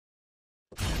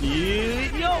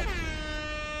Yeah, yo.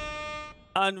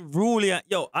 Unruly.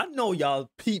 Yo, I know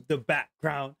y'all peep the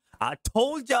background. I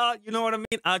told y'all, you know what I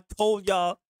mean? I told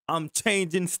y'all I'm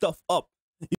changing stuff up.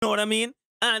 You know what I mean?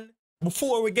 And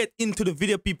before we get into the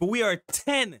video, people, we are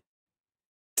 10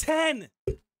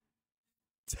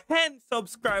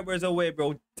 subscribers away,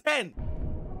 bro. 10.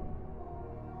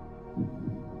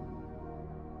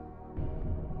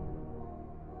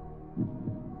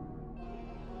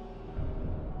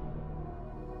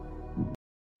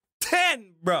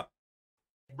 Bruh.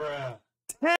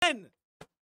 10.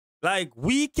 Like,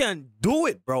 we can do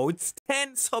it, bro. It's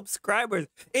 10 subscribers.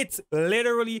 It's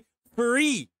literally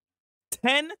free.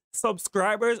 10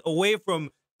 subscribers away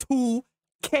from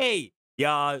 2K,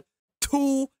 y'all.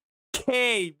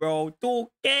 2K, bro.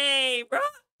 2K, bro.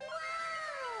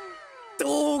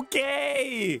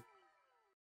 2K.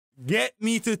 Get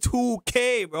me to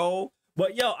 2K, bro.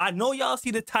 But, yo, I know y'all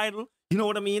see the title. You know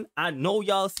what I mean? I know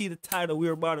y'all see the title.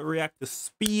 We're about to react to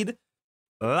Speed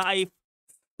Life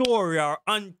Story or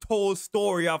Untold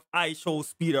Story of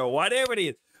Ishowspeed or whatever it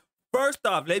is. First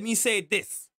off, let me say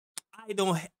this.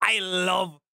 I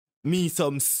love me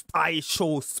some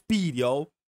Ishowspeed, yo.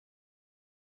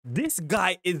 This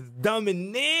guy is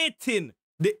dominating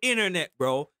the internet,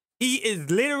 bro. He is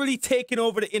literally taking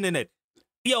over the internet.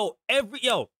 Yo,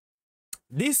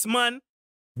 this man,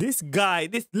 this guy,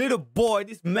 this little boy,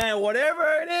 this man, whatever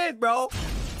it is, bro.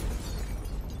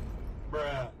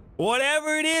 Bruh.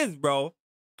 Whatever it is, bro.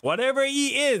 Whatever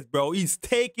he is, bro, he's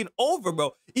taking over,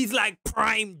 bro. He's like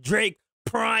prime Drake,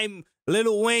 prime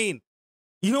Lil Wayne.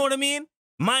 You know what I mean?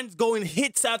 Man's going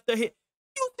hits after hit.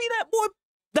 You see that boy?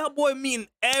 That boy mean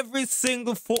every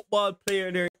single football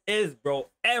player there is, bro.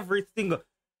 Every single.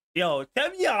 Yo, tell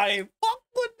me I ain't fuck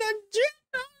with the gym.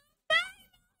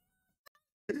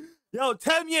 Yo,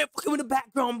 tell me you ain't fucking with the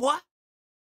background, boy.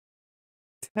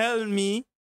 Tell me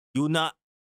you not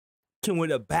fucking with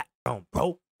the background,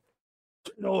 bro.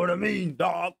 You know what I mean,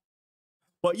 dog?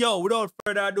 But yo, without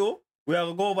further ado, we are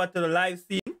going to go over to the live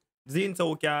scene so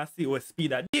we can see what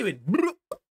Speed are doing.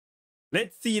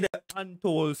 Let's see the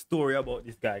untold story about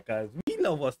this guy, because we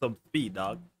love us some Speed,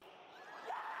 dog.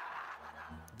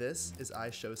 This is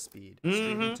Ishowspeed,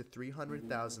 streaming to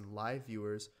 300,000 live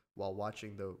viewers while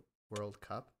watching the World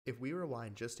Cup. If we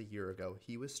rewind just a year ago,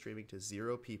 he was streaming to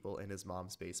 0 people in his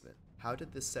mom's basement. How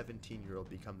did this 17-year-old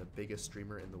become the biggest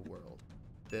streamer in the world?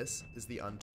 This is the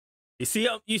Untold. You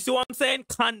see what I'm saying?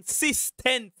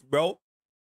 Consistent, bro.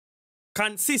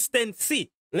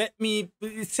 Consistency. Let me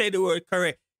say the word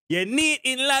correct. You need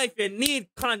in life, you need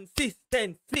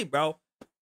consistency, bro.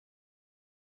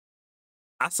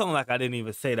 I sound like I didn't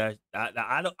even say that.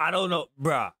 I don't know,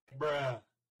 bruh.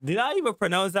 Did I even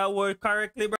pronounce that word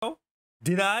correctly, bro?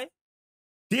 Did I?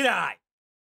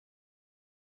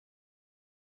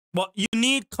 But you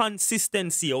need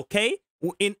consistency, okay?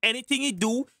 In anything you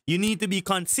do, you need to be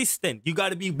consistent. You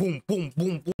gotta be boom, boom,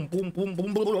 boom, boom, boom, boom,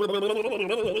 boom,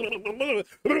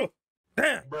 boom.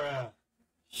 Damn. Bruh.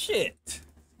 Shit.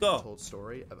 Go. Untold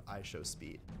story of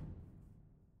Ishowspeed.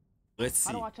 Let's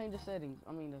see. How do I change the settings?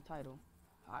 I mean, the title.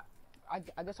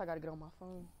 I guess I gotta get on my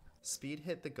phone. Speed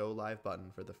hit the go live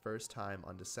button for the first time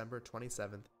on December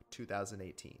 27th,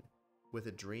 2018. With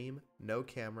a dream, no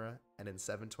camera, and in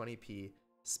 720p,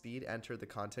 Speed entered the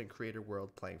content creator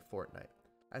world playing Fortnite.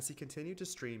 As he continued to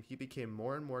stream, he became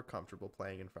more and more comfortable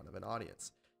playing in front of an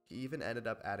audience. He even ended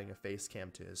up adding a face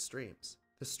cam to his streams.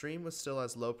 The stream was still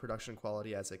as low production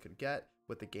quality as it could get,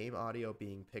 with the game audio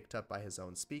being picked up by his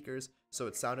own speakers, so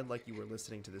it sounded like you were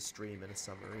listening to the stream in a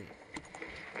submarine.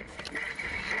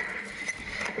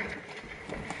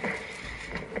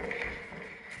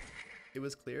 It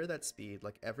was clear that Speed,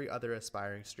 like every other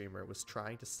aspiring streamer, was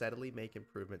trying to steadily make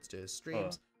improvements to his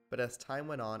streams, but as time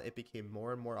went on, it became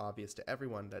more and more obvious to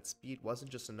everyone that Speed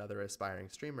wasn't just another aspiring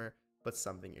streamer, but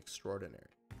something extraordinary.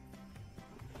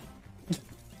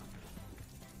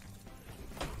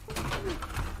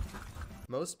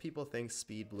 Most people think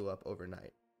Speed blew up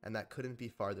overnight, and that couldn't be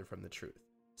farther from the truth.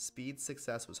 Speed's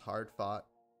success was hard-fought,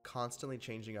 constantly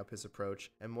changing up his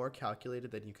approach, and more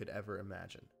calculated than you could ever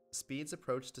imagine. Speed's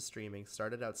approach to streaming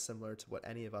started out similar to what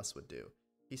any of us would do.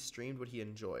 He streamed what he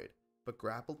enjoyed, but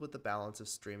grappled with the balance of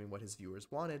streaming what his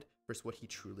viewers wanted versus what he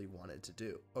truly wanted to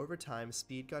do. Over time,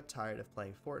 Speed got tired of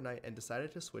playing Fortnite and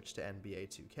decided to switch to NBA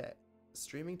 2K.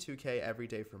 Streaming 2K every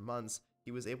day for months,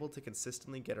 he was able to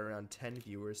consistently get around 10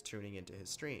 viewers tuning into his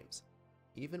streams.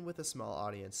 Even with a small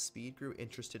audience, Speed grew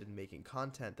interested in making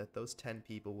content that those 10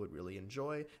 people would really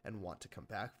enjoy and want to come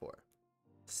back for.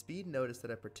 Speed noticed that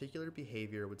a particular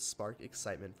behavior would spark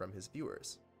excitement from his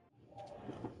viewers.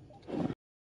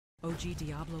 OG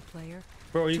Diablo player.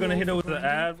 Bro, you gonna hit it with the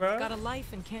grinding, ad, bro? Got a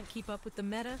life and can't keep up with the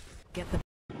meta? Get the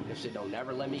This shit don't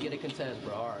never let me get a contest,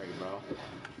 bro. Alright, bro.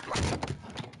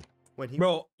 When he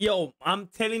Bro, yo, I'm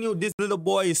telling you, this little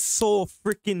boy is so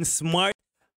freaking smart.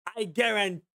 I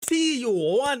guarantee you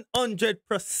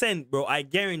 100%, bro. I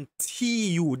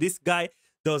guarantee you this guy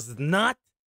does not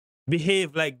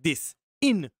behave like this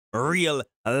in real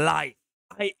life.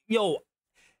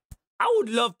 I would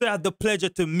love to have the pleasure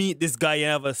to meet this guy and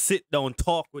have a sit down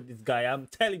talk with this guy. I'm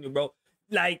telling you, bro.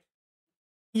 Like,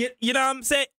 you know what I'm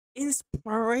saying?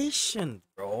 Inspiration,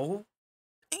 bro.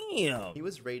 Damn. he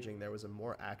was raging, there was a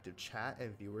more active chat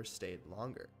and viewers stayed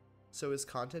longer. So his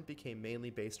content became mainly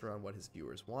based around what his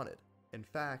viewers wanted. In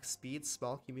fact, Speed's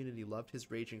small community loved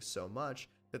his raging so much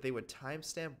that they would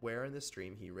timestamp where in the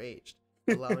stream he raged,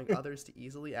 allowing others to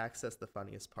easily access the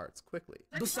funniest parts quickly.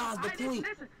 Besides the point.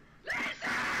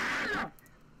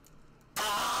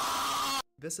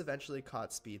 This eventually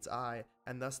caught Speed's eye,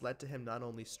 and thus led to him not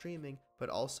only streaming, but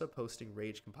also posting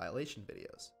rage compilation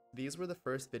videos. These were the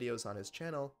first videos on his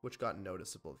channel which got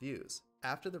noticeable views.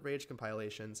 After the rage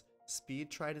compilations,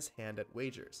 Speed tried his hand at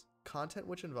wagers, content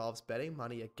which involves betting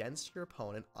money against your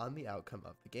opponent on the outcome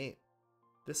of the game.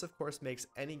 This of course makes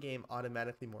any game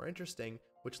automatically more interesting,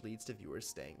 which leads to viewers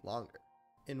staying longer.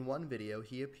 In one video,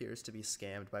 he appears to be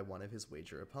scammed by one of his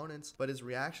wager opponents, but his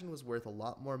reaction was worth a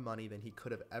lot more money than he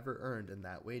could have ever earned in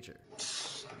that wager.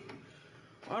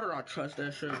 Why did I trust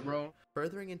that shit, bro?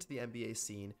 Furthering into the NBA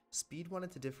scene, Speed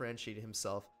wanted to differentiate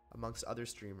himself amongst other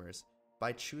streamers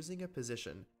by choosing a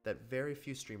position that very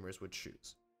few streamers would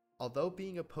choose. Although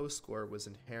being a post scorer was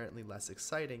inherently less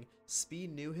exciting,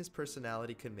 Speed knew his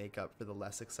personality could make up for the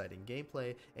less exciting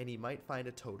gameplay, and he might find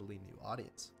a totally new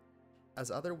audience. As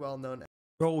other well-known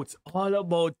Bro, it's all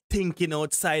about thinking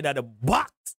outside of the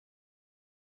box.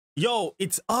 Yo,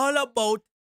 it's all about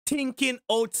thinking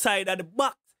outside of the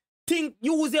box.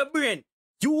 Use your brain.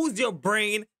 Use your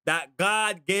brain that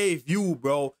God gave you,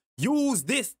 bro. Use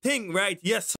this thing right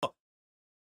here, sir.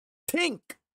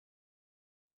 Think.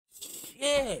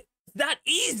 Shit. It's that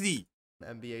easy.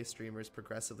 NBA streamers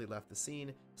progressively left the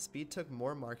scene, Speed took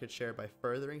more market share by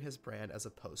furthering his brand as a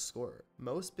post scorer.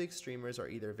 Most big streamers are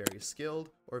either very skilled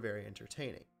or very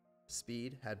entertaining.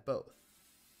 Speed had both.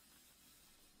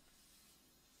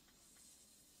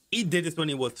 He did this when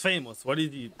he was famous. What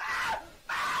did he?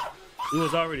 He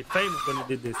was already famous when he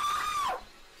did this.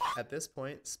 At this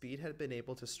point, Speed had been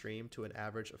able to stream to an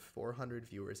average of 400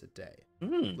 viewers a day.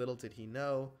 Mm. Little did he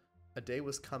know, a day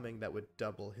was coming that would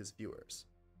double his viewers.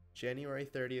 January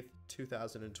 30th,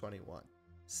 2021.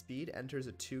 Speed enters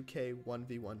a 2K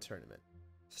 1v1 tournament.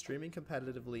 Streaming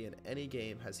competitively in any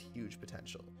game has huge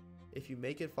potential. If you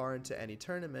make it far into any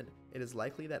tournament, it is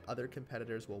likely that other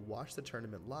competitors will watch the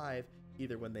tournament live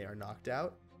either when they are knocked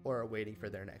out or are waiting for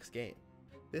their next game.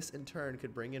 This in turn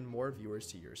could bring in more viewers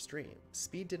to your stream.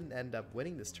 Speed didn't end up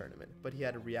winning this tournament, but he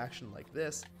had a reaction like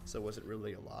this, so was it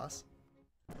really a loss?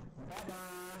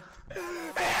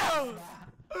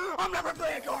 I'm never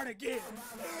playing guard again.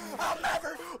 I'm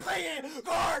never playing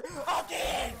guard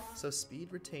again. So Speed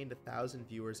retained 1,000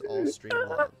 viewers all stream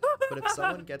long, but if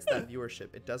someone gets that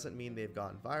viewership, it doesn't mean they've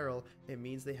gone viral, it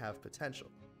means they have potential.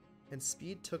 And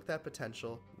Speed took that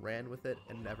potential, ran with it,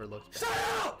 and never looked back. Shut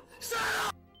up! Shut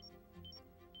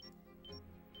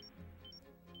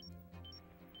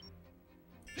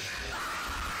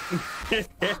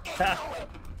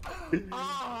up!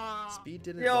 Speed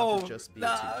didn't want to just be a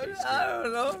 2K streamer. I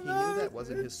don't know. He knew that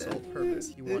wasn't his sole purpose,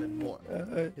 he wanted more.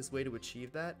 His way to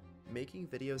achieve that? Making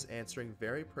videos answering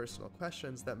very personal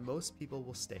questions that most people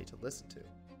will stay to listen to.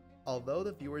 Although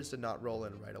the viewers did not roll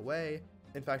in right away,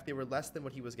 in fact they were less than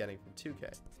what he was getting from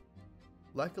 2K.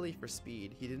 Luckily for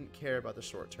Speed, he didn't care about the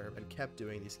short term and kept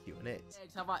doing these Q&As.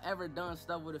 Have I ever done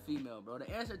stuff with a female, bro? The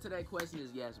answer to that question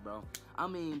is yes, bro. I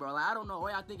mean, bro, like, I don't know. The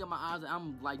way I think in my eyes,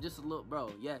 I'm like just a little,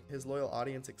 bro, yes. His loyal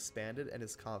audience expanded and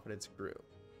his confidence grew.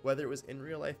 Whether it was in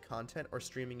real life content or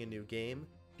streaming a new game,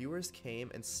 viewers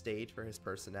came and stayed for his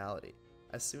personality.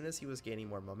 As soon as he was gaining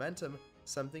more momentum,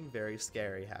 something very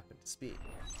scary happened to Speed.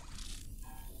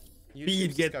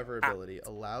 YouTube's discoverability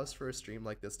allows for a stream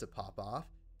like this to pop off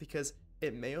because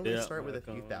it may only start with a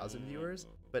few thousand viewers,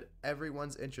 but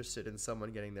everyone's interested in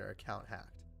someone getting their account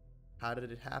hacked. How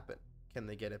did it happen? Can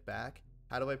they get it back?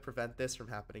 How do I prevent this from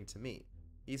happening to me?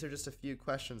 These are just a few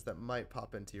questions that might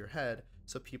pop into your head,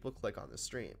 so people click on the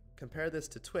stream. Compare this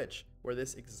to Twitch, where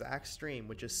this exact stream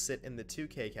would just sit in the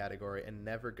 2K category and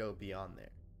never go beyond there.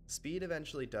 Speed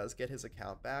eventually does get his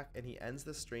account back, and he ends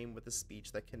the stream with a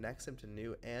speech that connects him to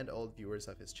new and old viewers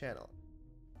of his channel.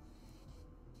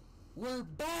 We're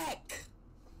back!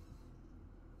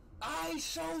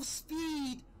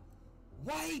 Ishowspeed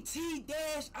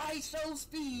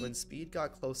YT-Ishowspeed. When Speed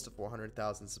got close to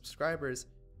 400,000 subscribers,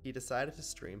 he decided to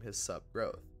stream his sub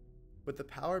growth. With the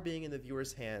power being in the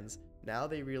viewers' hands, now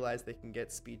they realize they can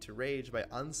get Speed to rage by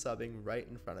unsubbing right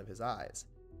in front of his eyes.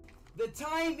 The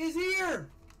time is here.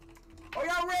 Are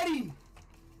y'all ready?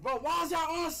 Bro, why is y'all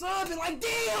unsubbing? Like,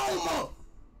 damn!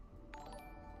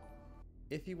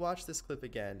 If you watch this clip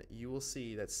again, you will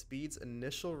see that Speed's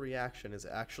initial reaction is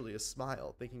actually a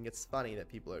smile, thinking it's funny that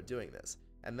people are doing this.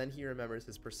 And then he remembers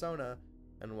his persona,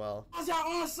 and well... Why is y'all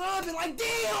unsubbing? Like,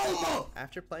 damn!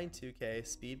 After playing 2K,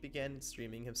 Speed began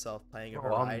streaming himself playing a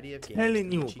Bro, variety of games telling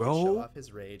in you, which he bro. could show off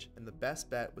his rage, and the best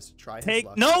bet was to try his Take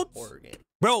luck notes. in a horror game.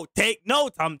 Bro, take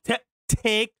notes.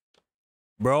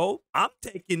 Bro, I'm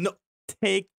taking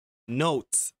take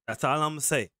notes. That's all I'm gonna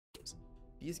say.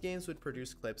 These games would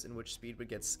produce clips in which Speed would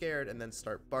get scared and then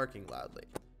start barking loudly.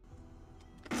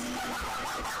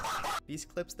 These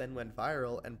clips then went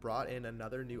viral and brought in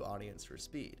another new audience for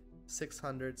Speed.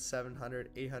 600,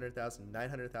 700, 800,000,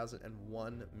 900,000, and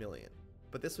 1 million.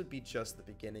 But this would be just the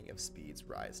beginning of Speed's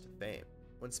rise to fame.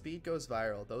 When Speed goes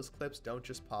viral, those clips don't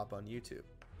just pop on YouTube.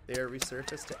 They are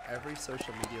resurfaced to every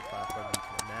social media platform you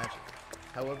can imagine.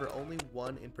 However, only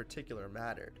one in particular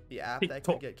mattered. The app that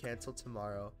could get cancelled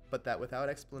tomorrow, but that without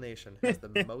explanation has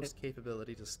the most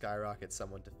capability to skyrocket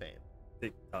someone to fame.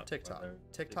 TikTok.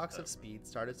 TikToks of Speed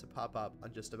started to pop up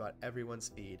on just about everyone's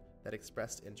feed that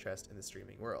expressed interest in the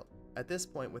streaming world. At this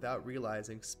point, without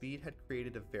realizing, Speed had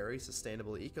created a very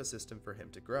sustainable ecosystem for him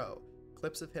to grow.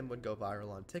 Clips of him would go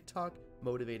viral on TikTok,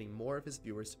 motivating more of his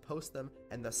viewers to post them,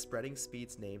 and thus spreading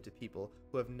Speed's name to people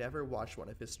who have never watched one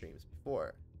of his streams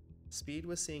before. Speed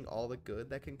was seeing all the good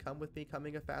that can come with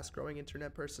becoming a fast-growing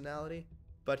internet personality,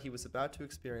 but he was about to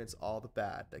experience all the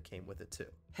bad that came with it too.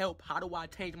 Help, how do I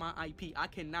change my IP? I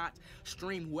cannot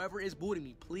stream. Whoever is booting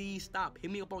me, please stop.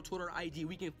 Hit me up on Twitter or IG.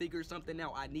 We can figure something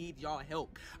out. I need y'all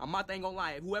help. I'm not gonna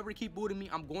lie. Whoever keep booting me,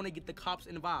 I'm gonna get the cops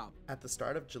involved. At the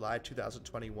start of July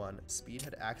 2021, Speed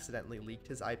had accidentally leaked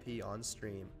his IP on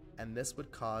stream, and this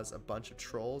would cause a bunch of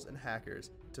trolls and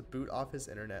hackers to boot off his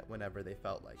internet whenever they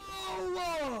felt like it.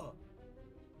 Oh,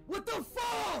 what the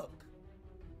fuck?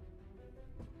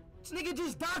 This nigga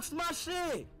just doxed my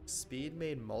shit. Speed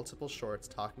made multiple shorts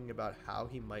talking about how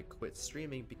he might quit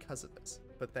streaming because of this,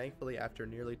 but thankfully after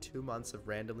nearly 2 months of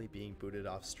randomly being booted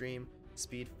off stream,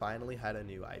 Speed finally had a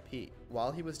new IP.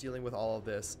 While he was dealing with all of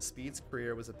this, Speed's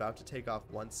career was about to take off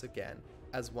once again,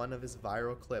 as one of his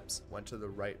viral clips went to the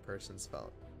right person's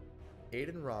phone.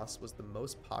 Aiden Ross was the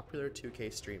most popular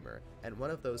 2K streamer, and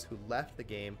one of those who left the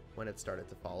game when it started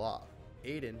to fall off.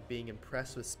 Aiden, being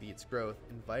impressed with Speed's growth,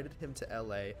 invited him to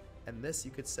LA, and this, you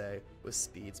could say, was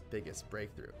Speed's biggest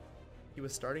breakthrough. He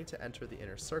was starting to enter the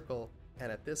inner circle,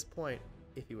 and at this point,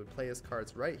 if he would play his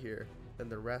cards right here, then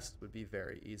the rest would be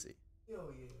very easy.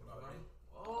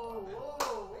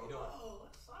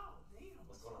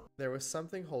 There was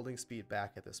something holding Speed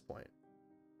back at this point.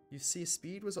 You see,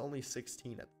 Speed was only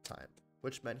 16 at the time,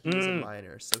 which meant he was a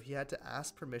minor, so he had to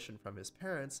ask permission from his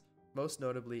parents, most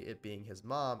notably it being his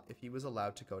mom, if he was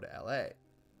allowed to go to LA.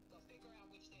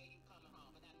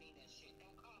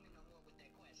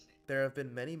 There have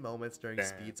been many moments during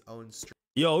Speed's own stream.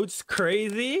 Yo, it's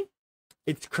crazy.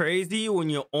 It's crazy when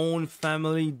your own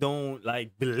family don't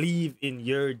like believe in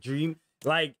your dream.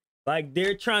 Like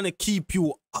they're trying to keep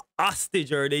you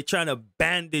hostage, or they trying to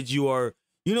bandage you, or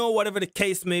you know, whatever the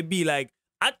case may be. Like,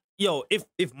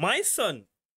 if my son,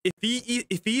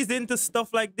 if he's into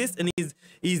stuff like this and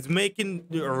he's making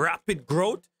rapid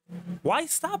growth, why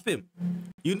stop him?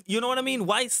 You know what I mean?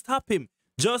 Why stop him?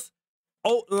 Just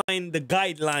outline the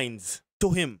guidelines to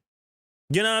him.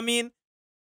 You know what I mean?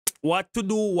 What to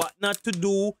do, what not to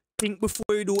do. Think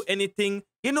before you do anything.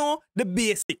 You know, the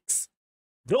basics.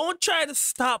 Don't try to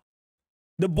stop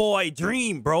the boy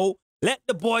dream, bro. Let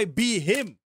the boy be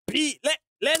him.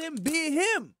 Let him be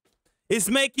him. It's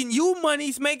making you money.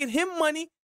 It's making him money.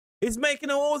 It's making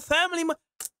the whole family money.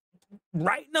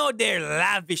 Right now, they're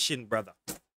lavishing, brother.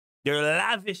 They're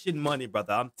lavishing money,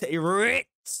 brother. I'm telling you, rich.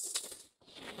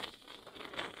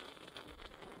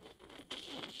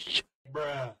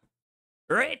 Bruh.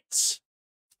 Rich.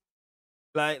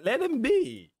 Like, let him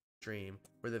be. Stream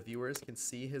where the viewers can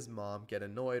see his mom get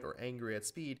annoyed or angry at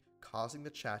Speed, causing the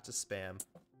chat to spam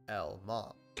L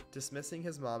mom. Dismissing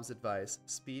his mom's advice,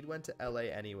 Speed went to LA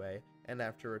anyway, and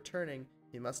after returning,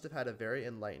 he must have had a very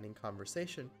enlightening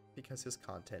conversation because his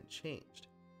content changed.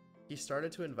 He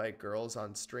started to invite girls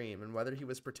on stream, and whether he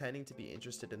was pretending to be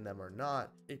interested in them or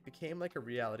not, it became like a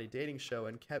reality dating show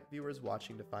and kept viewers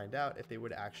watching to find out if they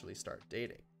would actually start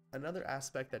dating. Another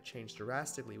aspect that changed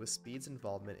drastically was Speed's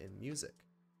involvement in music.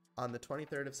 On the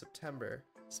 23rd of September,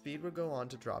 Speed would go on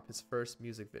to drop his first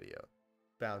music video,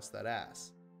 Bounce That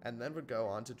Ass, and then would go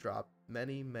on to drop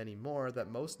many, many more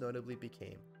that most notably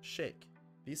became Shake.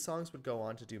 These songs would go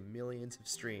on to do millions of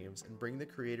streams and bring the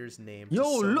creator's name to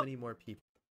so many more people.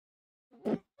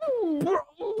 Bro,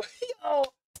 yo,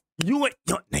 you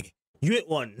ain't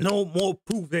want no more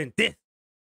proof than this.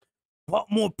 What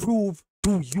more proof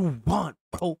do you want,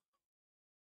 bro?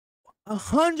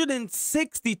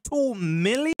 162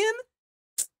 million?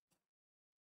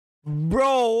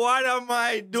 Bro, what am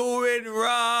I doing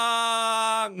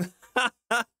wrong?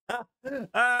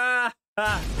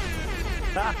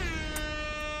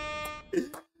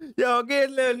 Yo, get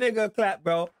a little nigga a clap,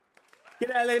 bro. Get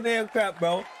that little nigga a clap,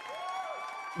 bro.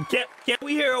 Can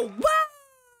we hear a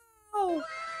wow?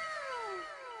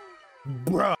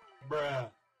 Bruh.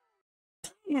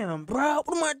 Damn, bro.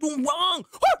 What am I doing wrong?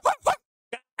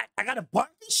 I got a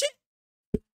bark and shit?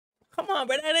 Come on,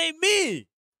 bro. That ain't me.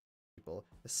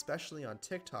 Especially on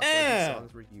TikTok, where the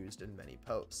songs were used in many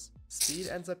posts. Speed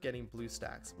ends up getting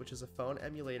BlueStacks, which is a phone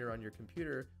emulator on your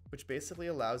computer, which basically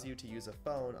allows you to use a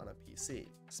phone on a PC.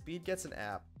 Speed gets an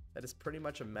app that is pretty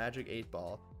much a magic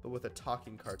 8-ball, but with a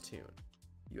talking cartoon.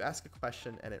 You ask a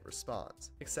question and it responds,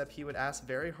 except he would ask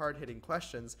very hard-hitting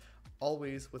questions,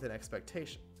 always with an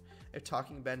expectation. If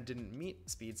Talking Ben didn't meet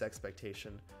Speed's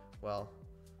expectation, well,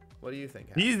 what do you think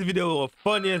happened? These videos were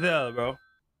funny as hell, bro.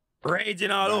 Raging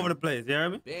all over the place, you hear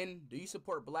me? Ben, do you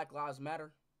support Black Lives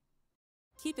Matter?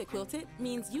 Keep it quilted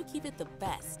means you keep it the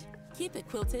best. Keep it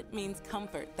quilted means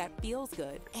comfort that feels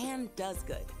good and does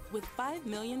good, with 5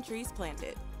 million trees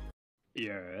planted.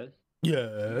 Yes. Do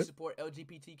you support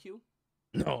LGBTQ?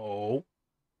 No.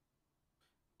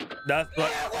 That's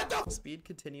what. Speed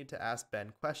continued to ask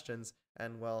Ben questions,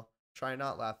 and well, try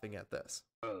not laughing at this.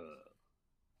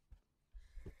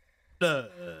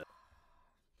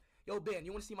 Yo, Ben,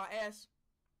 you want to see my ass?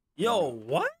 Yo,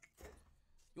 what?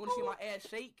 You want to see my ass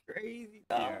shake? Crazy.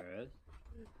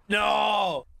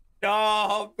 No,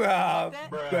 bro.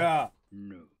 No.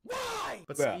 Why?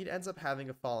 But Speed ends up having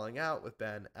a falling out with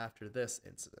Ben after this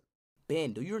incident.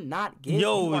 Ben, do you not get?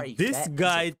 Yo, this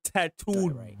guy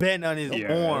tattooed Ben on his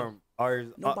arm or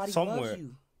Nobody somewhere. loves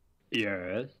you.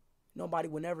 Yes. Nobody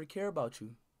will never care about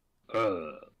you.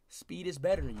 Speed is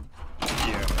better than you.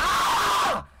 Yeah.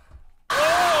 Ah!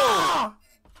 Oh!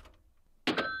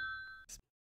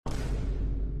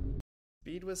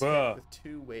 Speed was hit with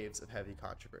 2 waves of heavy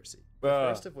controversy, the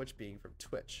first of which being from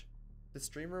Twitch. The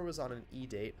streamer was on an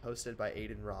E-date hosted by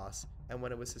Aiden Ross, and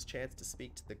when it was his chance to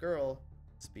speak to the girl,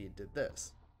 Speed did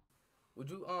this. Would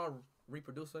you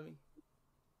reproduce with me?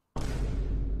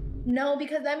 No,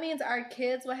 because that means our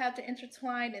kids will have to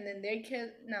intertwine, and then their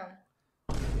kids. No.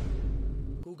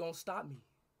 Who gonna stop me?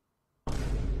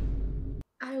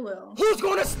 I will. Who's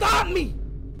gonna stop me?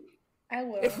 I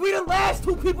will. If we the last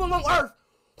 2 people on Earth,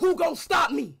 who gonna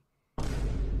stop me?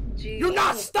 Gee, you're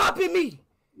not stopping me.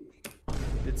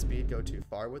 Did Speed go too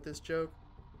far with this joke?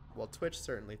 Well, Twitch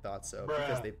certainly thought so,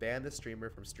 because they banned the streamer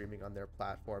from streaming on their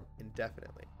platform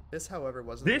indefinitely. This, however,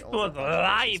 wasn't the only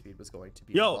controversy Speed was going to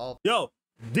be involved. Yo,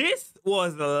 this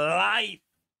was life.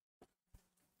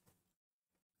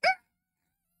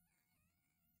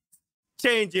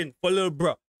 Changing for little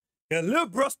bro. And little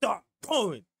bro start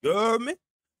growing. You heard me?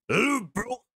 Little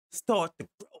bro start to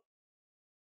grow.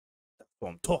 That's what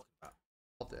I'm talking about.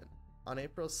 On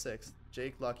April 6th,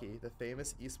 Jake Lucky, the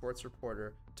famous esports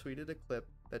reporter, tweeted a clip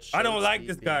that I don't like Speed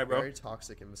this guy, being bro. very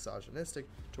toxic and misogynistic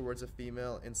towards a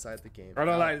female inside the game. I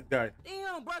don't like this guy.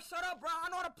 Damn, bro, shut up, bro. I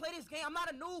know how to play this game. I'm not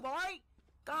a noob, all right?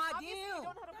 God damn. You don't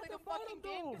know how to play the fucking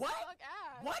game. What?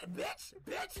 What, bitch?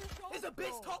 Bitch? Is a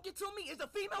bitch talking to me? Is a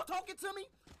female talking to me?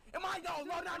 Am I, no,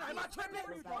 am I tripping?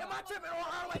 Am I tripping?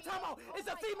 Oh, wait, time out. Is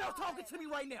a female talking to me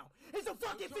right now? Is a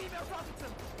fucking female talking to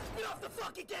me? Get off the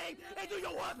fucking game and do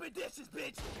your husband dishes,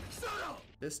 bitch. Shut up.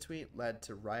 This tweet led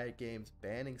to Riot Games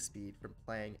banning Speed from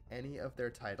playing any of their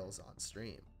titles on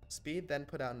stream. Speed then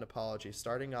put out an apology,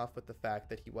 starting off with the fact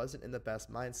that he wasn't in the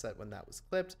best mindset when that was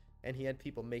clipped, and he had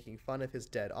people making fun of his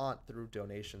dead aunt through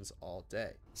donations all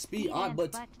day. Speed on,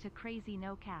 but to crazy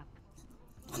no cap.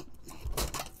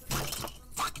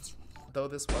 Though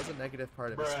this was a negative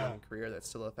part of his streaming career that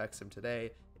still affects him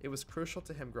today, it was crucial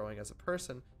to him growing as a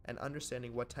person and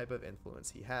understanding what type of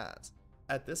influence he has.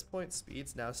 At this point,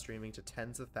 Speed's now streaming to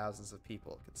tens of thousands of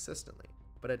people consistently,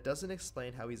 but it doesn't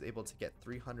explain how he's able to get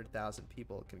 300,000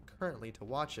 people concurrently to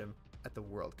watch him at the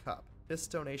World Cup. This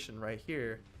donation right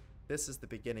here, this is the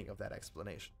beginning of that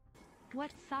explanation.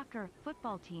 What soccer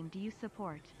football team do you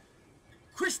support?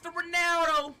 Cristiano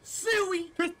Ronaldo, Suey.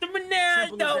 Cristiano Simple as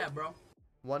Ronaldo. that, bro.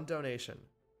 One donation,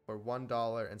 or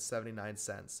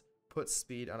 $1.79, put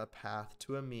Speed on a path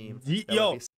to a meme.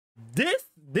 Yo, this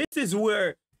is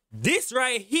where this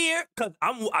right here, cause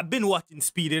I've been watching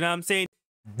Speed, and I'm saying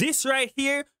this right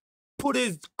here put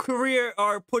his career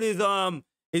or put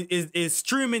his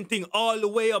streaming thing all the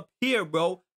way up here,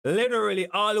 bro. Literally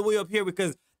all the way up here,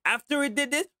 because after he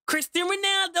did this, Cristiano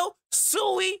Ronaldo,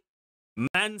 Sui,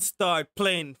 man start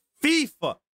playing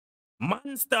FIFA.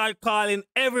 Man start calling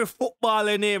every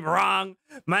footballer name wrong.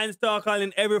 Man start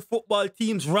calling every football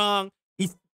teams wrong.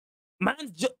 Yo,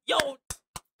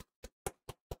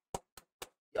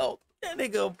 that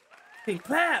nigga can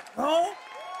clap, bro.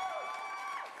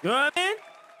 You know what I mean?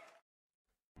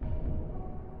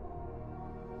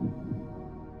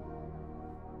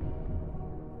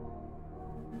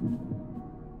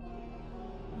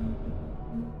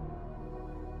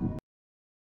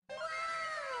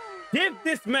 Give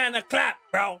this man a clap,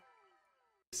 bro.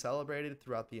 Celebrated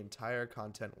throughout the entire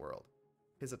content world.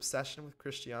 His obsession with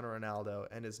Cristiano Ronaldo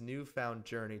and his newfound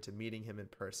journey to meeting him in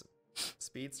person.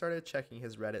 Speed started checking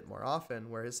his Reddit more often,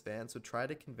 where his fans would try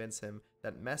to convince him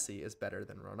that Messi is better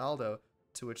than Ronaldo,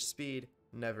 to which Speed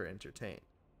never entertained.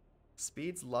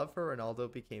 Speed's love for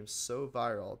Ronaldo became so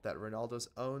viral that Ronaldo's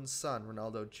own son,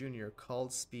 Ronaldo Jr.,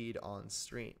 called Speed on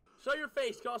stream. Show your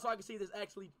face, y'all, so I can see this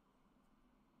actually.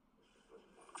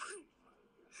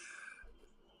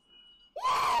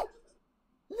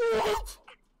 What?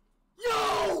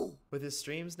 Yo! With his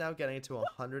streams now getting to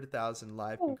 100,000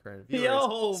 live concurrent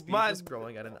viewers, Speed was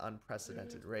growing at an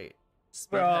unprecedented rate.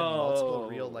 Speed had multiple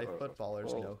real-life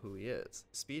footballers know who he is.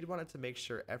 Speed wanted to make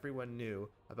sure everyone knew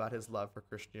about his love for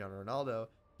Cristiano Ronaldo.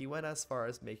 He went as far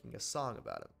as making a song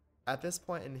about him. At this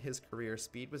point in his career,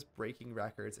 Speed was breaking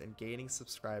records and gaining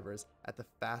subscribers at the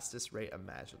fastest rate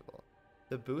imaginable.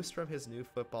 The boost from his new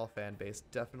football fan base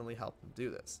definitely helped him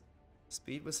do this.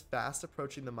 Speed was fast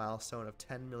approaching the milestone of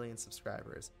 10 million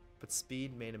subscribers, but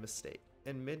Speed made a mistake.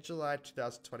 In mid-July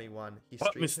 2021, he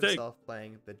streamed himself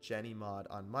playing the Jenny mod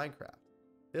on Minecraft.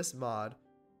 This mod,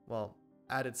 well,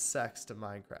 added sex to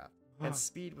Minecraft, and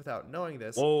Speed, without knowing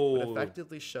this, would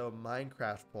effectively show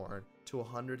Minecraft porn to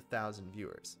 100,000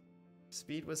 viewers.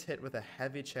 Speed was hit with a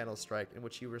heavy channel strike, in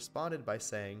which he responded by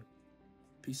saying,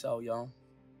 "Peace out, y'all.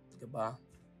 Goodbye."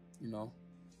 You know,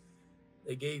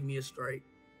 they gave me a strike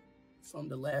from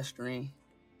the last stream,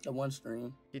 the one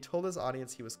stream. He told his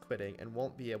audience he was quitting and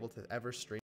won't be able to ever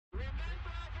stream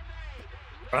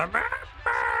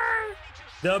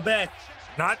the best,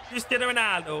 not Cristiano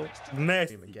Ronaldo,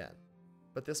 Messi again.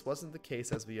 But this wasn't the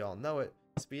case as we all know it.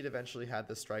 Speed eventually had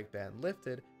the strike ban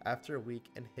lifted after a week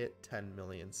and hit 10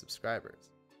 million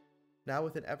subscribers. Now,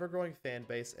 with an ever-growing fan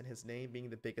base and his name being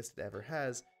the biggest it ever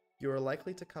has, you are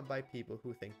likely to come by people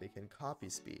who think they can copy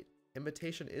Speed.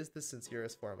 Imitation is the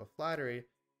sincerest form of flattery,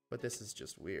 but this is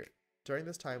just weird. During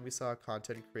this time, we saw a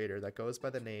content creator that goes by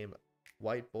the name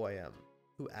White Boy M,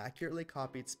 who accurately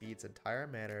copied Speed's entire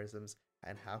mannerisms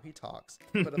and how he talks,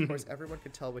 but of course everyone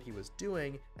could tell what he was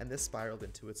doing, and this spiraled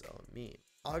into its own meme.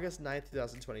 August 9th,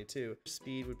 2022,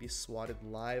 Speed would be swatted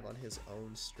live on his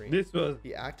own stream.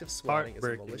 The act of swatting is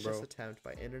a malicious attempt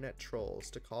by internet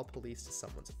trolls to call police to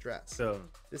someone's address.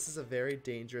 This is a very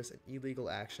dangerous and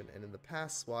illegal action, and in the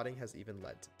past, swatting has even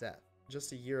led to death.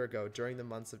 Just a year ago, during the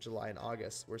months of July and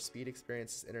August, where Speed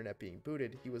experienced his internet being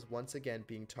booted, he was once again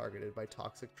being targeted by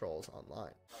toxic trolls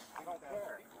online. I don't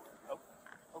care.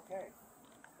 Okay.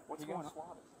 What's going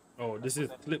on? Oh, this is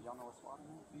clip. Y'all know what swatting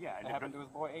is? Yeah, it happened to his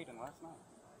boy Aiden last night.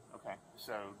 Okay,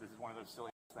 so this is one of those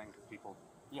silly things that people...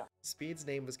 Yeah. Speed's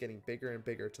name was getting bigger and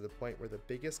bigger to the point where the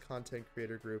biggest content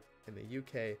creator group in the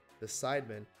UK, the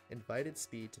Sidemen, invited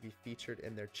Speed to be featured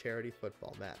in their charity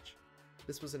football match.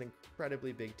 This was an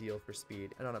incredibly big deal for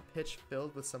Speed, and on a pitch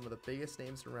filled with some of the biggest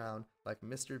names around, like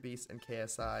Mr. Beast and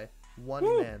KSI, one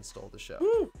man stole the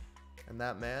show. And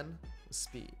that man was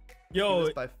Speed. Yo, he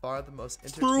was by far the most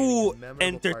entertaining and memorable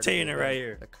entertainer right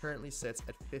here. That currently sits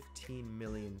at 15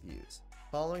 million views.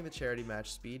 Following the charity match,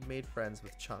 Speed made friends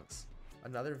with Chunks,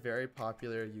 another very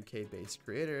popular UK-based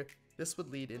creator. This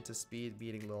would lead into Speed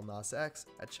meeting Lil Nas X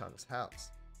at Chunks'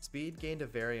 house. Speed gained a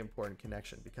very important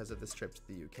connection because of this trip to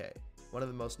the UK, one of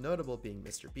the most notable being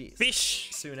Mr. Beast.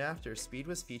 Fish. Soon after, Speed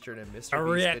was featured in Mr.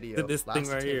 Beast's video, this thing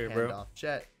right here, Handoff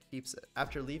Jet Keeps It.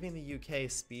 After leaving the UK,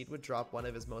 Speed would drop one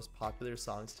of his most popular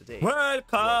songs to date, World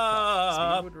Cup.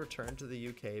 Speed would return to the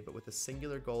UK, but with a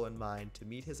singular goal in mind: to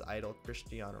meet his idol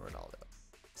Cristiano Ronaldo.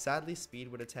 Sadly,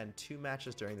 Speed would attend 2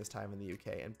 matches during this time in the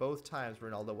UK, and both times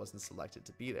Ronaldo wasn't selected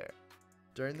to be there.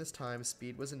 During this time,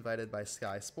 Speed was invited by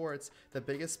Sky Sports, the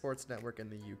biggest sports network in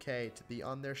the UK, to be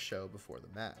on their show before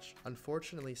the match.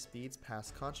 Unfortunately, Speed's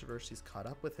past controversies caught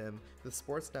up with him. The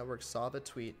sports network saw the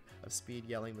tweet of Speed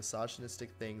yelling misogynistic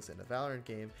things in a Valorant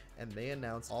game, and they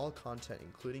announced all content,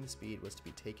 including Speed, was to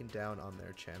be taken down on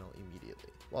their channel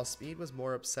immediately. While Speed was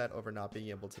more upset over not being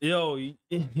able to— Yo,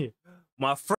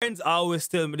 my friends always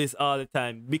tell me this all the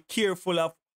time. Be careful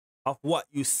of what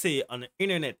you say on the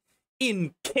internet,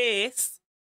 in case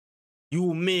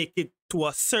you make it to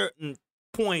a certain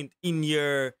point in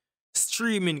your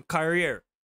streaming career.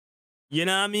 You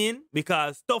know what I mean?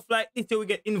 Because stuff like this, you will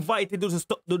get invited to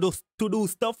do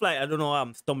stuff like, I don't know,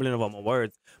 I'm stumbling over my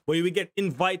words, but you will get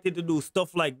invited to do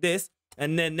stuff like this,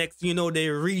 and then next thing you know, they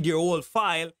read your whole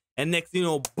file, and next thing you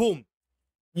know, boom.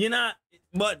 You know,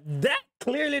 but that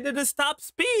clearly didn't stop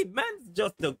Speed, man. It's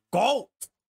just the GOAT.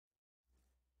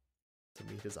 To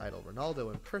meet his idol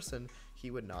Ronaldo in person, he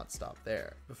would not stop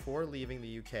there. Before leaving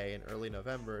the UK in early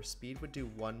November, Speed would do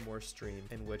one more stream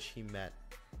in which he met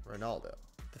Ronaldo,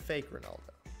 the fake Ronaldo.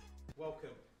 Welcome.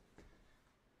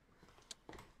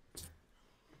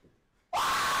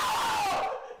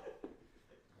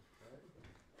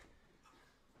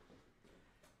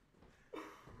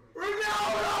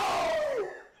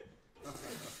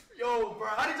 Yo, bro,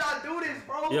 how did y'all do this,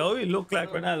 bro? Yo, you look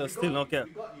like Ronaldo still, okay.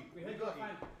 We got you.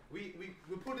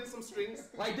 We put in some strings.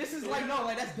 Like, this is like, no,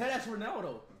 like, that's dead-ass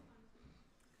Ronaldo.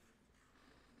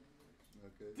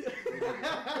 Okay.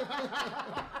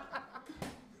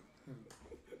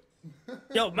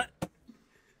 Yo, man.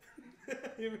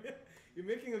 You're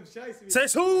making him shy.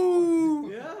 Says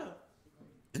who? Yeah.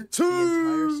 The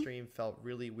entire stream felt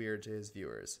really weird to his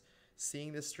viewers.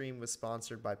 Seeing this stream was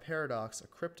sponsored by Paradox, a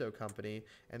crypto company,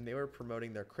 and they were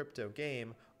promoting their crypto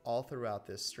game all throughout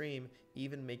this stream,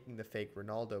 even making the fake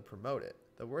Ronaldo promote it.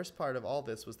 The worst part of all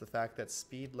this was the fact that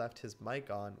Speed left his mic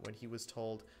on when he was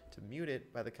told to mute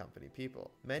it by the company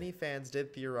people. Many fans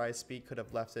did theorize Speed could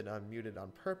have left it unmuted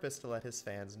on purpose to let his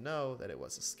fans know that it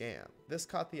was a scam. This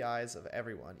caught the eyes of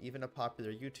everyone, even a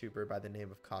popular YouTuber by the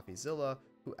name of CoffeeZilla,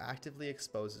 who actively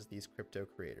exposes these crypto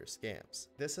creator scams.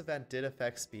 This event did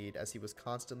affect Speed, as he was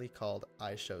constantly called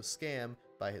Ishowscam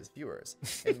by his viewers.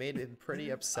 It made him pretty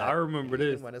upset. I remember and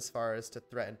even this. went as far as to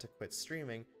threaten to quit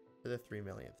streaming for the 3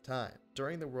 millionth time.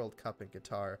 During the World Cup in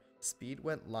Qatar, Speed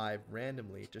went live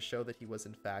randomly to show that he was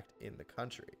in fact in the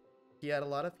country. He had a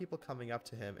lot of people coming up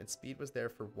to him, and Speed was there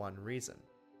for one reason: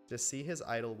 to see his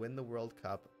idol win the World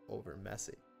Cup over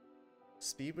Messi.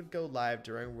 Speed would go live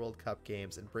during World Cup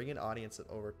games and bring an audience of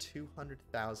over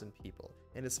 200,000 people.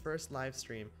 In his first live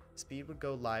stream, Speed would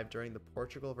go live during the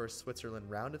Portugal vs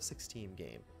Switzerland round of 16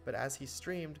 game, but as he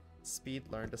streamed,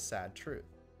 Speed learned a sad truth.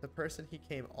 The person he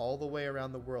came all the way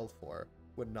around the world for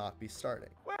would not be starting.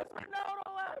 Where's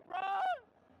Ronaldo at, bro?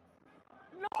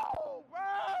 No,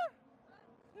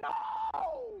 bro!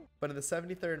 No! But in the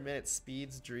 73rd minute,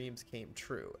 Speed's dreams came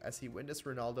true, as he witnessed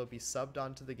Ronaldo be subbed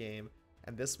onto the game,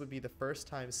 and this would be the first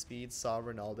time Speed saw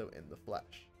Ronaldo in the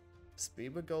flesh.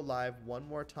 Speed would go live one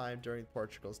more time during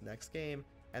Portugal's next game,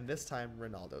 and this time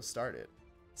Ronaldo started.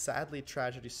 Sadly,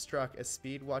 tragedy struck as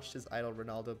Speed watched his idol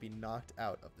Ronaldo be knocked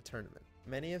out of the tournament.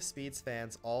 Many of Speed's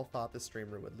fans all thought the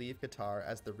streamer would leave Qatar,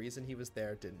 as the reason he was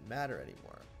there didn't matter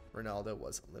anymore. Ronaldo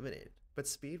was eliminated. But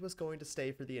Speed was going to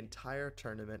stay for the entire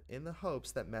tournament in the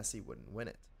hopes that Messi wouldn't win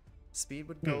it. Speed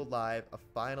would go live a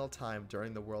final time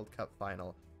during the World Cup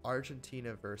final,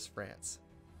 Argentina vs France.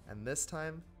 And this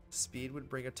time, Speed would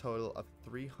bring a total of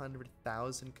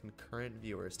 300,000 concurrent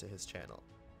viewers to his channel.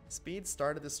 Speed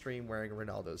started the stream wearing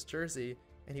Ronaldo's jersey,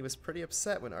 and he was pretty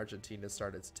upset when Argentina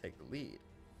started to take the lead.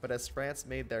 But as France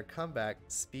made their comeback,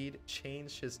 Speed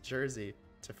changed his jersey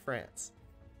to France.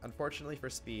 Unfortunately for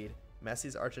Speed,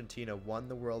 Messi's Argentina won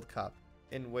the World Cup,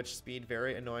 in which Speed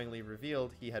very annoyingly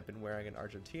revealed he had been wearing an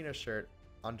Argentina shirt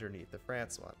underneath the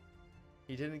France one.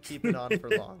 He didn't keep it on for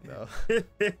long though.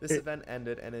 This event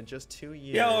ended, and in just 2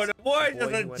 years, Yo, the boy is who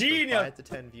a went genius. from 5 to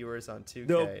 10 viewers on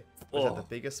 2K was at the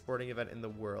biggest sporting event in the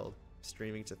world,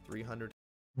 streaming to 300.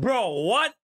 Bro,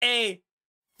 what a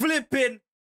flipping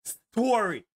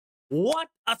story. What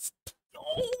a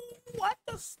what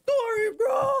a story,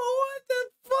 bro. What a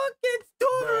fucking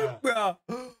story, bro.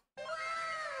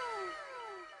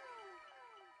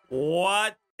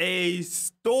 What a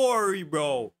story,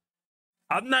 bro.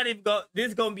 I'm not even going, this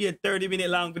is going to be a 30-minute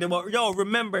long video, but yo,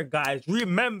 remember, guys,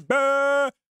 remember,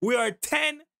 we are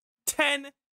 10,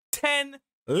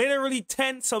 literally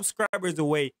 10 subscribers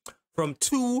away from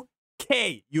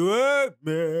 2K. You heard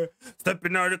me?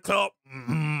 Stepping out of the club.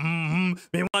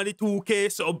 Me want the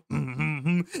 2K sub.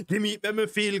 Give me, let me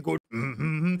feel good.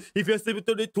 If you send me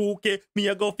to the 2K, me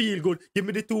I go feel good. Give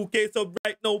me the 2K sub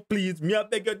right now, please. Me I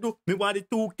beg you do. Me want the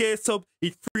 2K sub.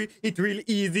 It's free. It's really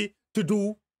easy to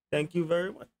do. Thank you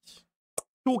very much.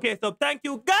 2K sub. Thank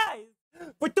you guys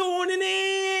for tuning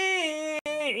in.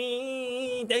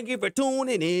 Thank you for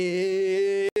tuning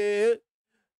in.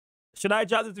 Should I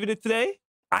drop this video today?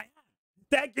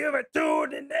 Thank you for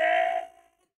tuning in.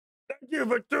 Thank you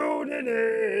for tuning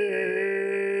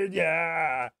in.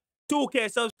 Yeah. 2K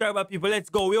subscriber people. Let's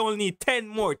go. We only need 10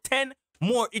 more. 10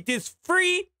 more. It is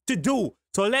free to do.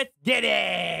 So let's get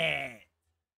it.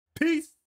 Peace.